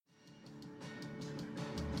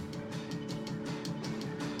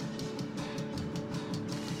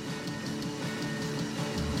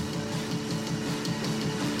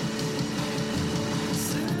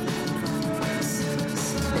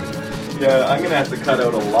Yeah, I'm gonna have to cut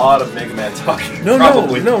out a lot of Mega Man talking. No,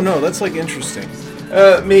 probably. no, that's like interesting.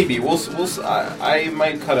 Maybe I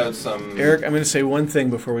might cut out some. Eric, I'm going to say one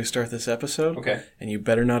thing before we start this episode. Okay. And you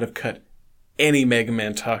better not have cut any Mega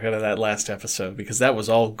Man talk out of that last episode, because that was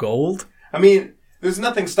all gold. I mean, there's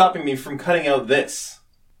nothing stopping me from cutting out this,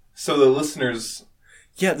 so the listeners.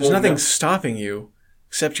 Yeah, there's nothing stopping you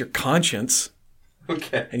except your conscience.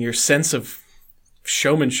 Okay. And your sense of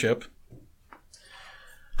showmanship.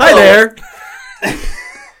 Hi there!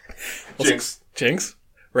 Jinx.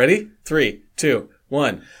 Ready? 3, 2,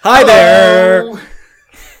 1. Hi there!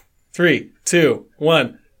 3, 2,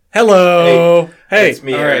 1. Hello! Hey, it's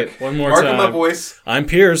me, all Eric. right, one more Marking time. my voice. I'm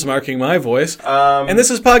Piers, marking my voice. And this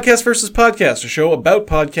is Podcast vs. Podcast, a show about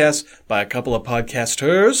podcasts by a couple of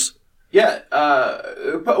podcasters. Yeah,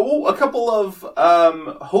 a couple of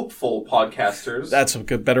hopeful podcasters. That's a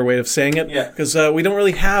good, better way of saying it. Yeah. Because we don't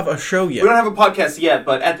really have a show yet. We don't have a podcast yet,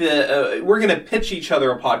 but at the we're going to pitch each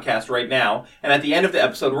other a podcast right now, and at the end of the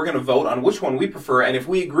episode, we're going to vote on which one we prefer, and if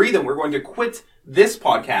we agree, then we're going to quit this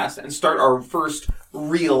podcast and start our first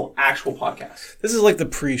real, actual podcast. This is like the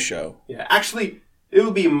pre-show. Yeah, actually, it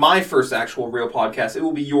will be my first actual real podcast. It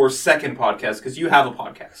will be your second podcast, because you have a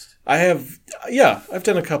podcast. I've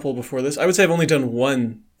done a couple before this. I would say I've only done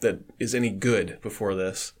one that is any good before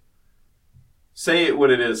this. Say it what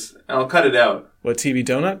it is, and I'll cut it out. What, TV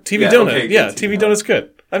Donut? TV Yeah, Donut. okay, yeah, good, TV Donut's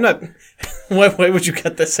good. I'm not... why would you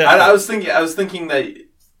cut this out? I was thinking that...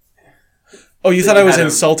 Oh, you thought I was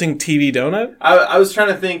insulting TV Donut? I was trying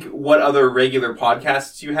to think what other regular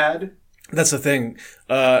podcasts you had. That's the thing.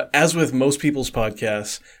 As with most people's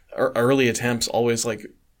podcasts, our early attempts always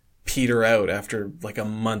peter out after a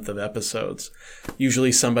month of episodes.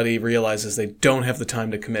 Usually somebody realizes they don't have the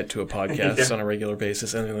time to commit to a podcast on a regular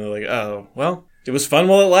basis, and then they're like, oh, well, it was fun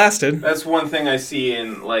while it lasted. That's one thing I see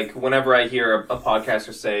in, whenever I hear a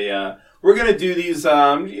podcaster say, we're going to do these,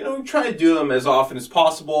 try to do them as often as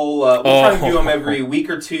possible. We'll try to do them every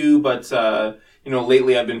week or two, but,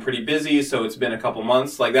 lately I've been pretty busy, so it's been a couple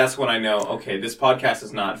months. That's when I know, okay, this podcast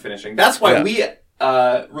is not finishing. That's why we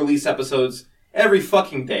release episodes every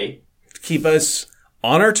fucking day. Keep us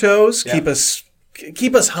on our toes. Yeah.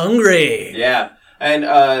 Keep us hungry. Yeah.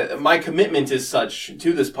 And my commitment is such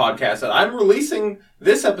to this podcast that I'm releasing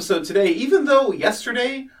this episode today, even though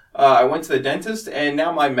yesterday I went to the dentist and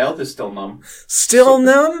now my mouth is still numb. Still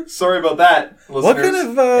numb? Sorry about that,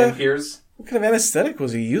 listeners and peers. What kind of anesthetic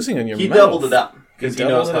was he using on your mouth? He doubled it up because he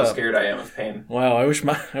knows how scared I am of pain. Wow, I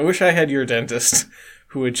wish I had your dentist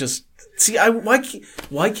who would just... See,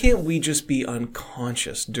 why can't we just be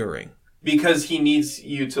unconscious during? Because he needs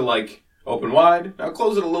you to, open wide. Now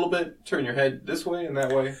close it a little bit. Turn your head this way and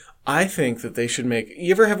that way. I think that they should make...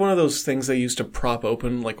 You ever have one of those things they used to prop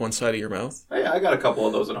open, one side of your mouth? Oh, yeah, I got a couple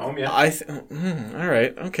of those at home, yeah. All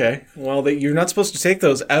right, okay. Well, you're not supposed to take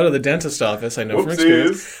those out of the dentist office, I know from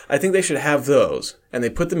experience. I think they should have those, and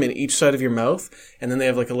they put them in each side of your mouth, and then they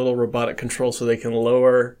have, a little robotic control so they can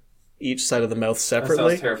lower each side of the mouth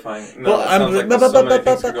separately. That sounds terrifying. No, sounds like there's so many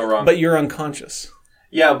things could go wrong. But you're unconscious.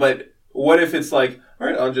 Yeah, but what if it's all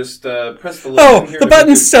right, I'll just press the lid. Oh, the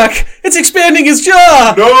button's stuck! It's expanding his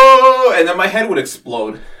jaw! No! And then my head would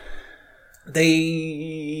explode.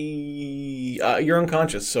 You're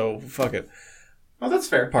unconscious, so fuck it. Oh, that's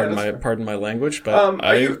fair. Pardon my language, but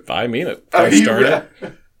I mean it. I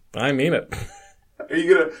mean it. Are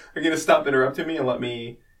you gonna stop interrupting me and let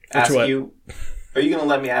me ask you? Are you going to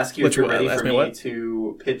let me ask you if you're ready for me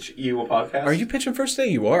to pitch you a podcast? Are you pitching first day?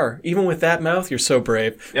 You are. Even with that mouth, you're so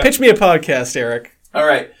brave. Yep. Pitch me a podcast, Eric. All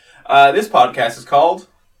right. This podcast is called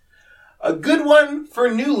A Good One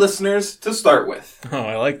for New Listeners to Start With. Oh,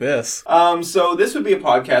 I like this. So this would be a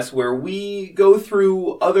podcast where we go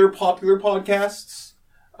through other popular podcasts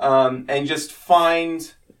and just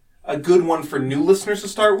find a good one for new listeners to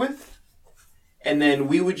start with. And then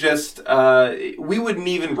we would just, we wouldn't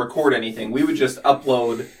even record anything. We would just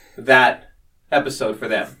upload that episode for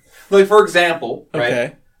them. For example, right?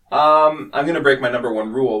 Okay. I'm going to break my number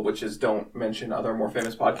one rule, which is don't mention other more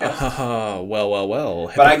famous podcasts.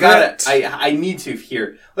 Well. But I need to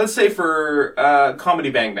here. Let's say for Comedy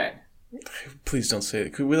Bang Bang. Please don't say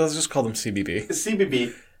it. Let's just call them CBB.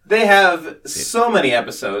 CBB. They have so many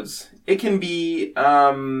episodes. It can be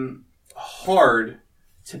hard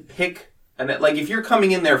to pick. And if you're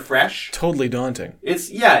coming in there fresh, totally daunting. It's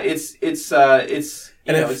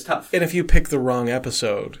tough. And if you pick the wrong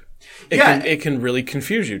episode, it can really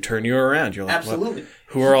confuse you, turn you around. You're like, absolutely.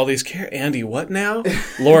 Who are all these Andy, what now?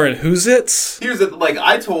 Lauren, who's it? Here's the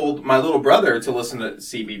I told my little brother to listen to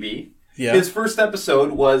CBB. Yeah. His first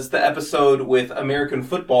episode was the episode with American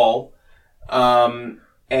football, and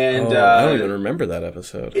And I don't even remember that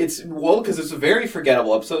episode. Because it's a very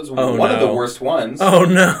forgettable episode. It's one of the worst ones. Oh,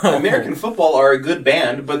 no. American Football are a good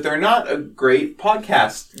band, but they're not a great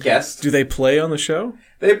podcast guest. Do they play on the show?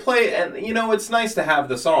 They play, and it's nice to have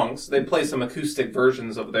the songs. They play some acoustic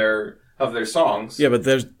versions of their songs. Yeah, but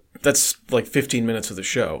that's like 15 minutes of the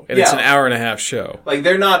show, and it's an hour and a half show. Like,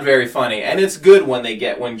 they're not very funny, and it's good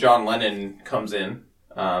when John Lennon comes in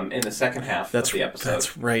the second half of the episode.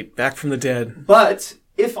 That's right, back from the dead. But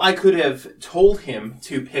if I could have told him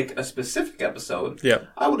to pick a specific episode,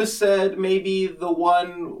 I would have said maybe the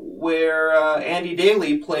one where Andy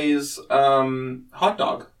Daly plays Hot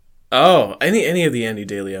Dog. Oh, any of the Andy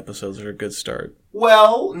Daly episodes are a good start.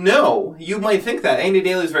 Well, no. You might think that. Andy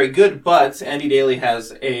Daly is very good, but Andy Daly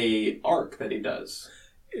has a arc that he does.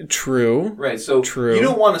 True. Right, so you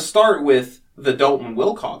don't want to start with the Dalton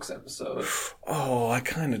Wilcox episode. Oh, I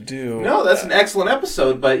kind of do. No, that's an excellent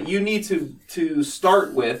episode, but you need to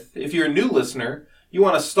start with, if you're a new listener, you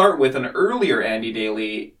want to start with an earlier Andy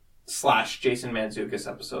Daly / Jason Mantzoukas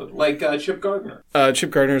episode, like Chip Gardner.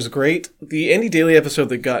 Chip Gardner is great. The Andy Daly episode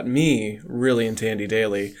that got me really into Andy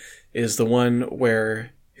Daly is the one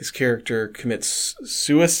where his character commits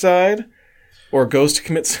suicide, or goes to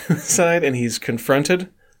commit suicide, and he's confronted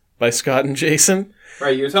by Scott and Jason.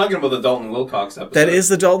 Right, you're talking about the Dalton Wilcox episode. That is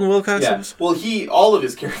the Dalton Wilcox episode? Well, all of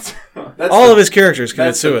his characters... all of his characters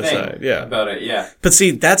commit suicide, yeah. About it, yeah. But see,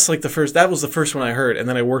 that was the first one I heard, and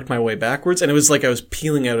then I worked my way backwards, and it was like I was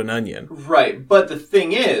peeling out an onion. Right, but the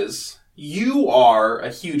thing is, you are a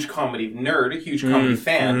huge comedy nerd, a huge comedy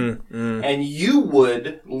fan, and you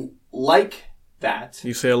would like that.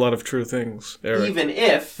 You say a lot of true things, Eric.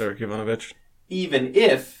 Eric Ivanovich. Even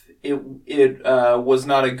if it was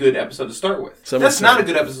not a good episode to start with. That's not a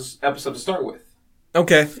good episode to start with.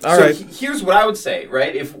 Okay, all right. Here's what I would say,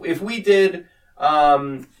 right? If we did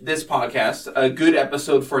this podcast, a good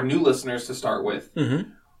episode for new listeners to start with,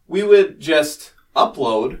 we would just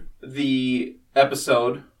upload the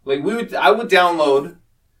episode. Like I would download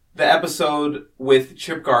the episode with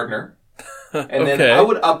Chip Gardner, and then I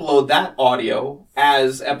would upload that audio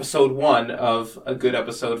as episode 1 of a good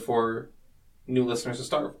episode for new listeners to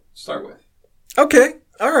start with. Okay.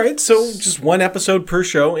 All right. So just one episode per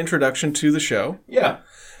show, introduction to the show. Yeah.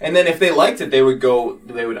 And then if they liked it, they would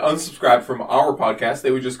unsubscribe from our podcast.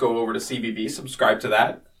 They would just go over to CBB, subscribe to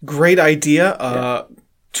that. Great idea.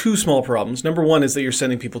 2 small problems. Number 1 is that you're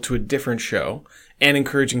sending people to a different show and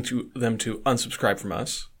encouraging them to unsubscribe from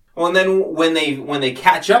us. Well, and then when they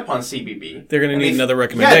catch up on CBB, they're going to need another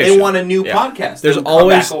recommendation. Yeah, they want a new podcast.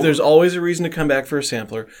 There's always a reason to come back for a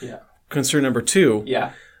sampler. Yeah. Concern number 2.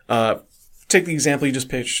 Yeah. Take the example you just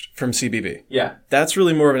pitched from CBB. Yeah. That's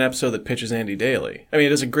really more of an episode that pitches Andy Daly. I mean, it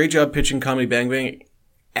does a great job pitching Comedy Bang Bang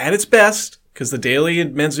at its best, because the Daly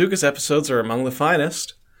and Mantzoukas episodes are among the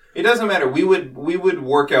finest. It doesn't matter. We would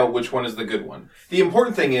work out which one is the good one. The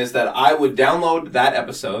important thing is that I would download that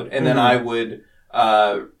episode, and then I would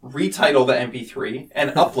retitle the MP3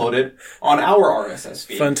 and upload it on our RSS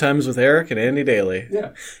feed. Fun times with Eric and Andy Daly.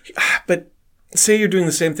 Yeah. But say you're doing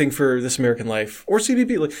the same thing for This American Life or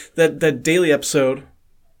CBB, like that daily episode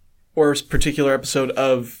or a particular episode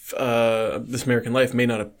of This American Life may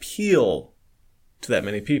not appeal to that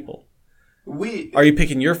many people. Are you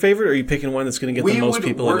picking your favorite, or are you picking one that's going to get the most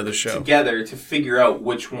people into the show? We would work together to figure out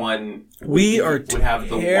which one would have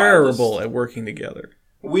the terrible at working together.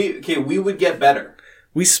 We would get better.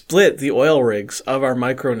 We split the oil rigs of our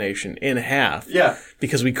micronation in half. Yeah.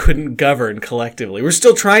 Because we couldn't govern collectively. We're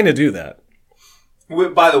still trying to do that.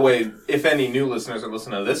 By the way, if any new listeners are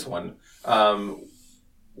listening to this one,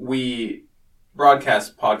 we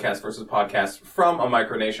broadcast Podcast versus Podcast from a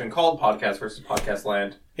micronation called Podcast versus Podcast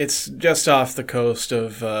Land. It's just off the coast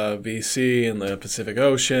of BC in the Pacific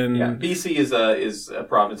Ocean. Yeah, BC is a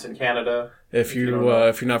province in Canada. If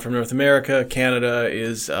you're not from North America, Canada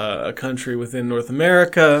is a country within North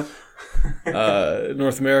America.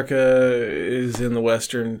 North America is in the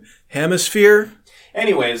Western Hemisphere.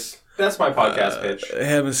 Anyways, that's my podcast pitch.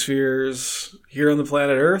 Hemispheres here on the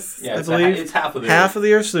planet Earth, yeah, I believe. It's half of the Earth. Half of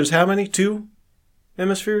the Earth? So there's how many? 2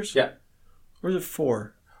 hemispheres? Yeah. Or is it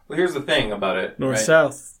 4? Well, here's the thing about it. North,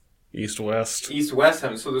 south, east, west. East, west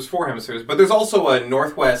hemisphere. So there's 4 hemispheres. But there's also a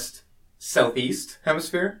northwest, southeast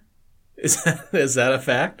hemisphere. Is that a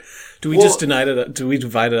fact? Do we just divide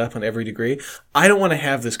it up on every degree? I don't want to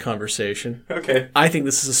have this conversation. Okay. I think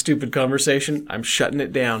this is a stupid conversation. I'm shutting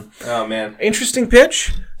it down. Oh, man. Interesting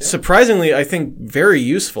pitch. Yeah. Surprisingly, I think very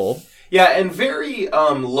useful. Yeah, and very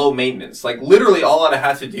low maintenance. Like, literally all I'd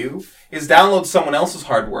have to do is download someone else's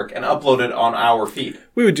hard work and upload it on our feed.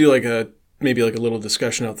 We would do like a maybe like a little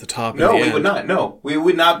discussion at the top. No, we would not. No, we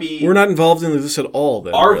would not be. We're not involved in this at all.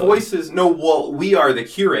 Then our really. voices. No, well, we are the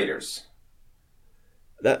curators.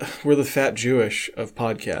 We're the Fat Jewish of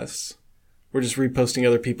podcasts. We're just reposting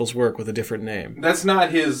other people's work with a different name. That's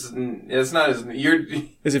not his. It's not his.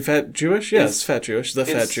 Is it Fat Jewish? Yeah, it's Fat Jewish.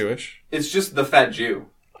 Fat Jewish. It's just the Fat Jew.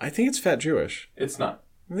 I think it's Fat Jewish. It's not.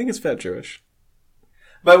 I think it's Fat Jewish.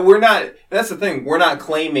 But we're not. That's the thing. We're not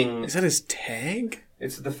claiming. Is that his tag?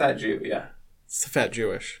 It's the Fat Jew. Yeah. It's the Fat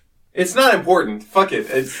Jewish. It's not important. Fuck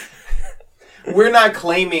it. We're not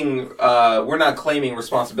claiming. We're not claiming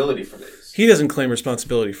responsibility for these. He doesn't claim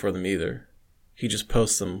responsibility for them either. He just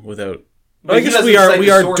posts them without. But I guess we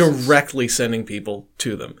are sources. directly sending people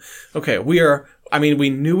to them. Okay, we are. I mean, we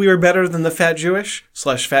knew we were better than the Fat Jewish /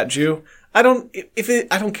 Fat Jew. I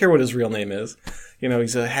don't care what his real name is. You know,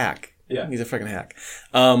 he's a hack. Yeah, he's a fucking hack.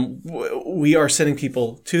 We are sending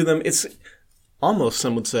people to them. It's almost,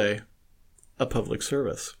 some would say, a public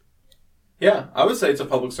service. Yeah, I would say it's a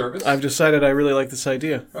public service. I've decided I really like this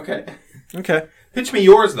idea. Okay. Pitch me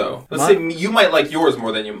yours, though. Let's say you might like yours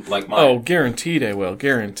more than you like mine. Oh, guaranteed I will.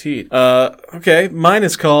 Guaranteed. Okay, mine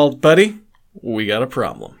is called, Buddy, We Got a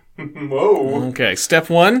Problem. Whoa. Okay, step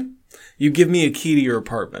 1, you give me a key to your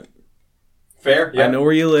apartment. Fair, yeah. I know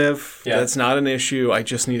where you live. Yeah. That's not an issue. I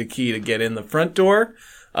just need a key to get in the front door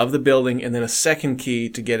of the building, and then a second key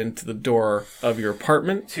to get into the door of your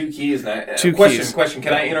apartment. 2 keys now. Keys. Question.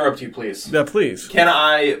 Can I interrupt you, please? Yeah, please. Can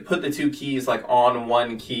I put the 2 keys like on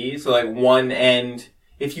one key? So like one end,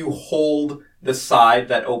 if you hold the side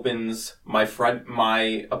that opens my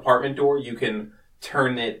apartment door, you can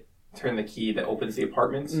turn the key that opens the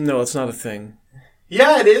apartment? No, it's not a thing.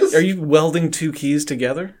 Yeah, it is. Are you welding 2 keys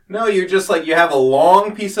together? No, you're just like, you have a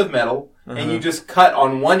long piece of metal, and you just cut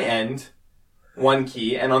on one end, one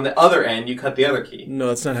key, and on the other end, you cut the other key. No,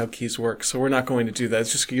 that's not how keys work, so we're not going to do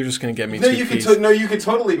that. You're just going to get me 2 keys. You could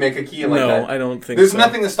totally make a key like that. No, I don't think There's so.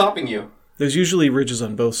 nothing that's stopping you. There's usually ridges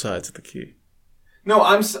on both sides of the key. No,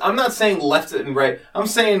 I'm not saying left and right. I'm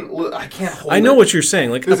saying, look, I can't hold it. I know what you're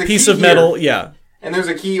saying. Like, there's a piece of metal, yeah. And there's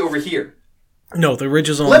a key over here. No, the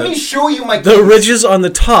ridges on Let me show you my keys. The ridges on the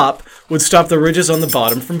top would stop the ridges on the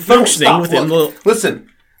bottom from functioning within the... Listen.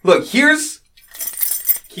 Look, here's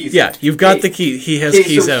keys. Yeah, you've got the key. He has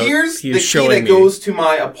keys out. Here's he the is key showing that goes to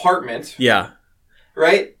my apartment. Yeah.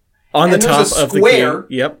 Right? On the and top there's a of the square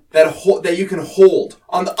key. Yep. that you can hold.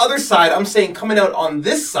 On the other side, I'm saying coming out on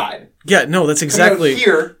this side. Yeah, no, that's exactly... Coming out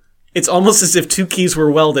here. It's almost as if 2 keys were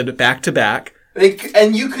welded back to back.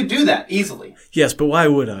 And you could do that easily. Yes, but why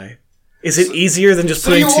would I? Is it easier than just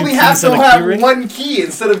putting 2 keys on a key ring? So you only have to have 1 key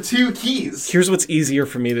instead of 2 keys. Here's what's easier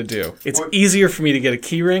for me to do. It's easier for me to get a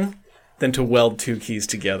key ring than to weld 2 keys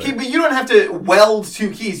together. Okay, but you don't have to weld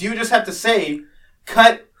 2 keys. You just have to say,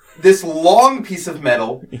 cut this long piece of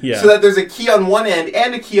metal so that there's a key on one end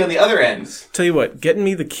and a key on the other end. Tell you what, getting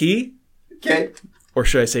me the key... Okay. Or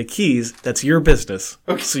should I say keys, that's your business.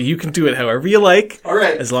 Okay. So you can do it however you like. All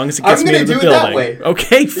right. As long as it gets me into the building. That way.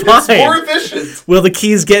 Okay, fine. It's more efficient. Will the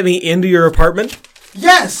keys get me into your apartment?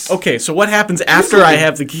 Yes. Okay, so what happens after I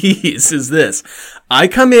have the keys is this. I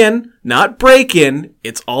come in, not break in.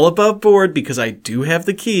 It's all above board because I do have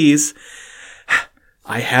the keys.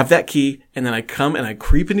 I have that key, and then I come and I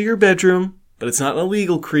creep into your bedroom, but it's not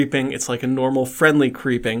illegal creeping. It's like a normal, friendly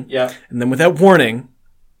creeping. Yeah. And then without warning...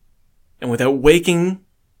 And without waking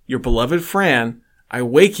your beloved Fran, I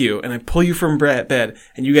wake you and I pull you from bed,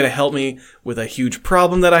 and you got to help me with a huge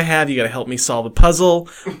problem that I have. You got to help me solve a puzzle.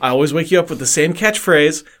 I always wake you up with the same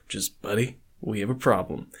catchphrase, which is, buddy, we have a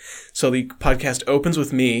problem. So the podcast opens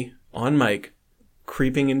with me on mic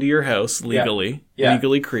creeping into your house legally,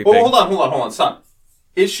 legally creeping. Well, hold on, stop.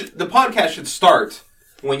 The podcast should start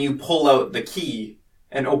when you pull out the key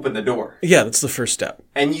and open the door. Yeah, that's the first step.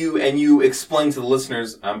 And you explain to the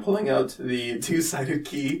listeners, I'm pulling out the 2-sided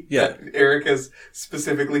key that Eric has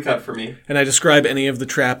specifically cut for me. And I describe any of the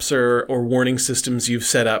traps or warning systems you've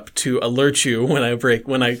set up to alert you when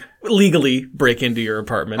I legally break into your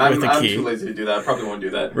apartment with a key. I'm too lazy to do that. I probably won't do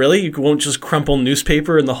that. Really? You won't just crumple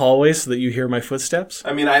newspaper in the hallway so that you hear my footsteps?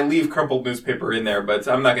 I mean, I leave crumpled newspaper in there, but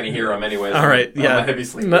I'm not going to hear them anyways. All right, I'm a heavy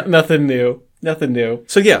sleeper. Nothing new. Nothing new.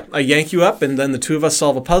 So yeah, I yank you up and then the 2 of us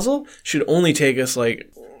solve a puzzle. Should only take us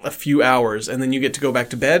like a few hours, and then you get to go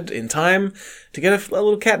back to bed in time to get a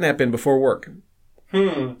little catnap in before work.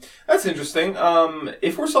 That's interesting.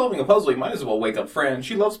 If we're solving a puzzle, you might as well wake up Fran.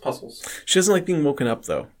 She loves puzzles. She doesn't like being woken up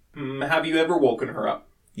though. Have you ever woken her up?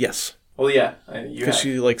 Yes. Well, yeah. Because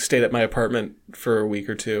she stayed at my apartment for a week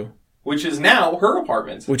or 2. Which is now her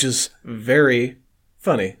apartment. Which is very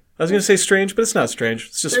funny. I was going to say strange, but it's not strange.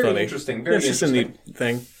 It's just very funny. Interesting. Very interesting. It's just a neat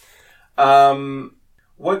thing.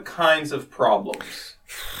 What kinds of problems?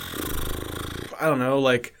 I don't know,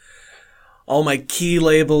 like all my key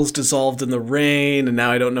labels dissolved in the rain, and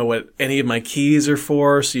now I don't know what any of my keys are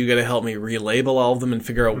for, so you gotta help me relabel all of them and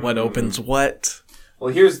figure out what opens what.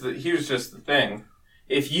 Well, here's just the thing.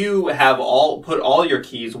 If you have put all your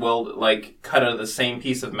keys cut out of the same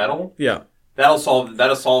piece of metal, yeah, that'll solve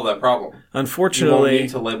that problem. Unfortunately, you won't need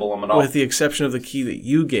to label them at all. With the exception of the key that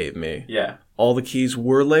you gave me, yeah, all the keys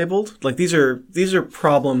were labeled. Like these are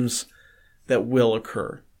problems that will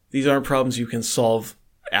occur. These aren't problems you can solve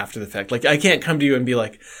after the fact. Like I can't come to you and be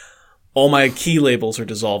like, all my key labels are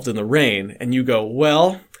dissolved in the rain, and you go,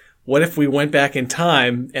 well, what if we went back in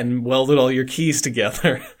time and welded all your keys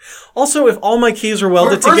together? Also, if all my keys were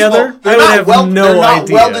welded together, I would have no idea.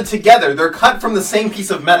 They're not welded together. They're cut from the same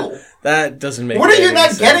piece of metal. That doesn't make What are you not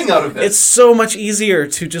sense. getting out of this? It's so much easier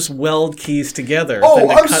to just weld keys together than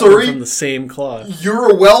to I'm cut sorry. them from the same cloth.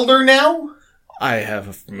 You're a welder now? I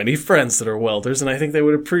have many friends that are welders, and I think they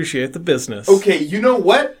would appreciate the business. Okay, you know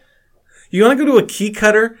what? You want to go to a key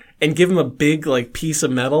cutter and give him a big piece of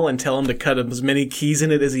metal and tell him to cut as many keys in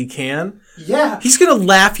it as he can? Yeah. He's going to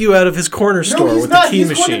laugh you out of his corner store with the key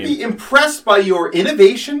machine. He's going to be impressed by your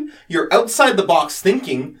innovation, your outside-the-box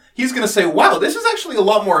thinking. He's going to say, wow, this is actually a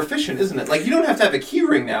lot more efficient, isn't it? Like, you don't have to have a key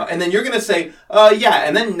ring now. And then you're going to say, yeah,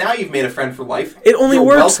 and then now you've made a friend for life. It only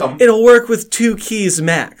works. Welcome. It'll work with 2 keys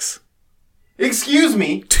max. Excuse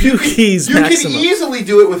me. 2 keys maximum. You can easily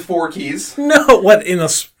do it with 4 keys. No,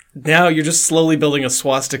 now you're just slowly building a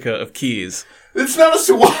swastika of keys. It's not a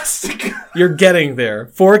swastika. You're getting there.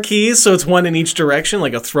 4 keys, so it's 1 in each direction,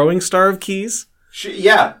 like a throwing star of keys?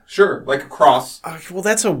 Yeah, sure, like a cross. Well,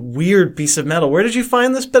 that's a weird piece of metal. Where did you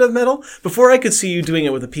find this bit of metal? Before I could see you doing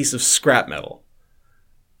it with a piece of scrap metal.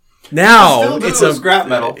 Now, it's a scrap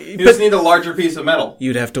metal. You just need a larger piece of metal.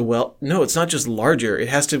 You'd have to No, it's not just larger. It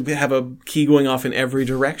has to have a key going off in every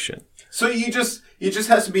direction. So it just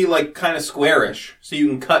has to be kind of squarish, so you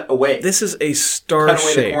can cut away. This is a star shape.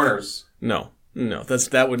 Cut away the corners. No,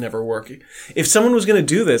 that would never work. If someone was going to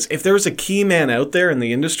do this, if there was a key man out there in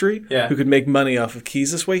the industry who could make money off of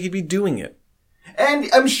keys this way, he'd be doing it. And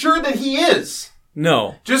I'm sure that he is.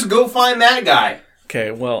 No. Just go find that guy.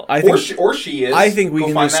 Okay, well, I think or she is. I think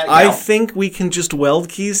we can just weld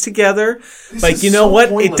keys together. You know what?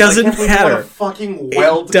 Pointless. It doesn't matter. Fucking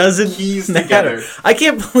weld it doesn't keys matter. together. I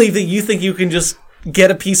can't believe that you think you can just get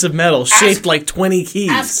a piece of metal shaped like 20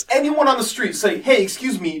 keys. Ask anyone on the street, say, "Hey,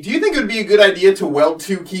 excuse me, do you think it would be a good idea to weld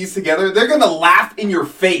 2 keys together?" They're gonna laugh in your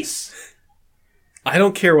face. I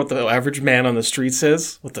don't care what the average man on the street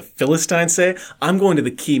says, what the Philistines say. I'm going to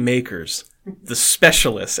the key makers, the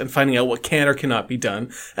specialists, and finding out what can or cannot be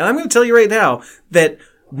done. And I'm going to tell you right now that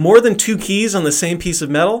more than 2 keys on the same piece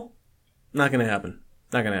of metal, not going to happen.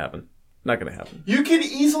 Not going to happen. Not going to happen. You can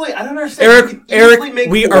easily, I don't understand. Eric,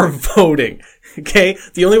 we are voting. Okay?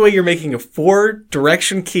 The only way you're making a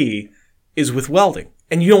 4-direction key is with welding.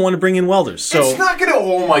 And you don't want to bring in welders. So it's not going to,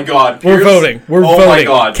 oh my God. Pierce. We're voting. We're voting. Oh my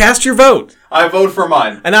God. Cast your vote. I vote for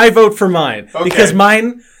mine. And I vote for mine. Okay. Because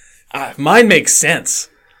mine makes sense.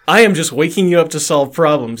 I am just waking you up to solve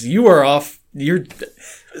problems. You are off. You're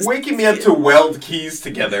waking me up to weld keys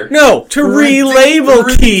together. No, to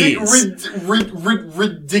relabel keys.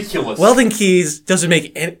 Ridiculous. Welding keys doesn't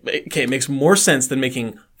make any... Okay, it makes more sense than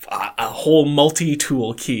making a whole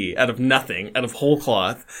multi-tool key out of nothing, out of whole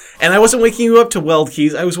cloth. And I wasn't waking you up to weld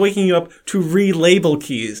keys. I was waking you up to relabel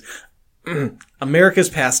keys. America's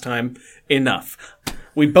pastime. Enough.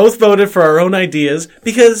 We both voted for our own ideas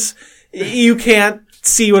because you can't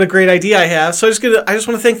see what a great idea I have. So I just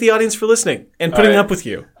want to thank the audience for listening and putting up with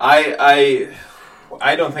you.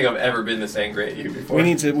 I don't think I've ever been this angry at you before.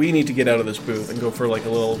 We need to get out of this booth and go for a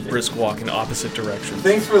little brisk walk in opposite directions.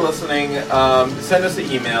 Thanks for listening. Send us an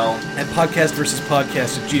email at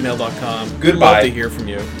podcastversuspodcast@gmail.com. Goodbye. We'd love to hear from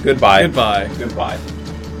you. Goodbye. Goodbye. Goodbye.